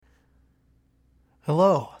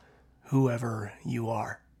Hello, whoever you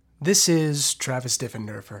are. This is Travis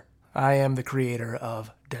Diffenderfer. I am the creator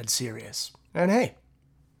of Dead Serious. And hey,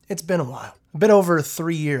 it's been a while. A bit over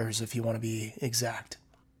 3 years if you want to be exact.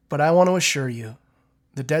 But I want to assure you,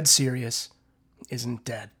 the Dead Serious isn't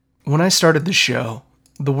dead. When I started the show,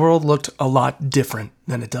 the world looked a lot different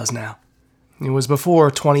than it does now. It was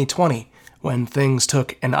before 2020, when things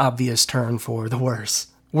took an obvious turn for the worse.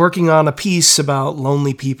 Working on a piece about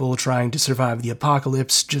lonely people trying to survive the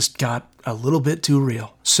apocalypse just got a little bit too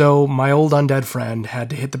real. So my old undead friend had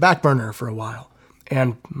to hit the back burner for a while,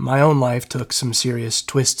 and my own life took some serious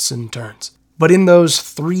twists and turns. But in those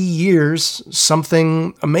 3 years,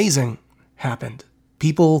 something amazing happened.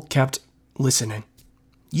 People kept listening.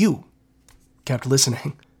 You kept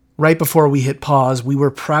listening. Right before we hit pause, we were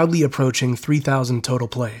proudly approaching 3,000 total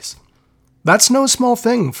plays. That's no small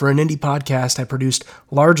thing for an indie podcast I produced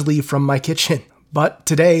largely from my kitchen. But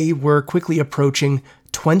today, we're quickly approaching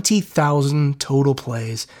 20,000 total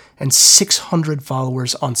plays and 600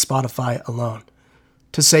 followers on Spotify alone.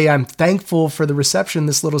 To say I'm thankful for the reception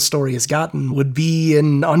this little story has gotten would be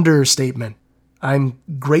an understatement. I'm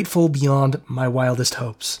grateful beyond my wildest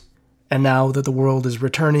hopes. And now that the world is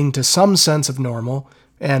returning to some sense of normal,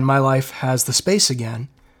 and my life has the space again,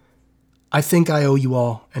 I think I owe you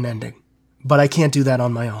all an ending. But I can't do that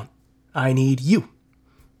on my own. I need you,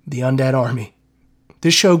 the Undead Army.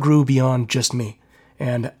 This show grew beyond just me,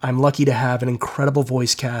 and I'm lucky to have an incredible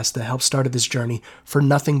voice cast that helped started this journey for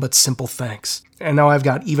nothing but simple thanks. And now I've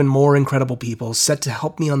got even more incredible people set to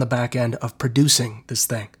help me on the back end of producing this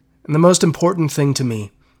thing. And the most important thing to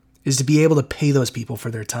me is to be able to pay those people for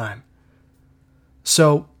their time.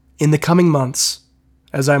 So, in the coming months,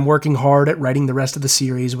 as I'm working hard at writing the rest of the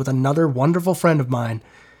series with another wonderful friend of mine,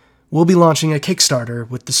 we'll be launching a Kickstarter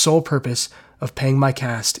with the sole purpose of paying my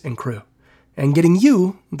cast and crew, and getting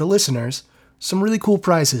you, the listeners, some really cool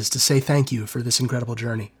prizes to say thank you for this incredible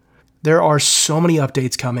journey. There are so many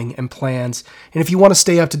updates coming and plans, and if you want to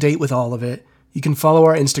stay up to date with all of it, you can follow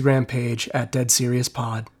our Instagram page at Dead Serious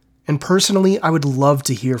Pod. And personally, I would love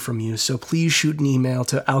to hear from you, so please shoot an email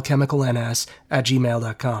to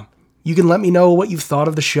alchemicalns@gmail.com. You can let me know what you've thought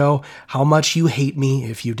of the show, how much you hate me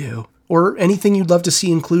if you do, or anything you'd love to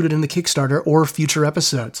see included in the Kickstarter or future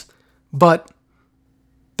episodes. But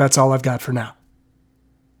that's all I've got for now.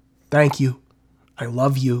 Thank you. I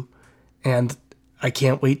love you. And I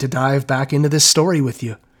can't wait to dive back into this story with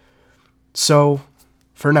you. So,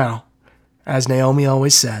 for now, as Naomi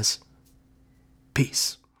always says,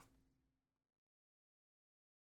 peace.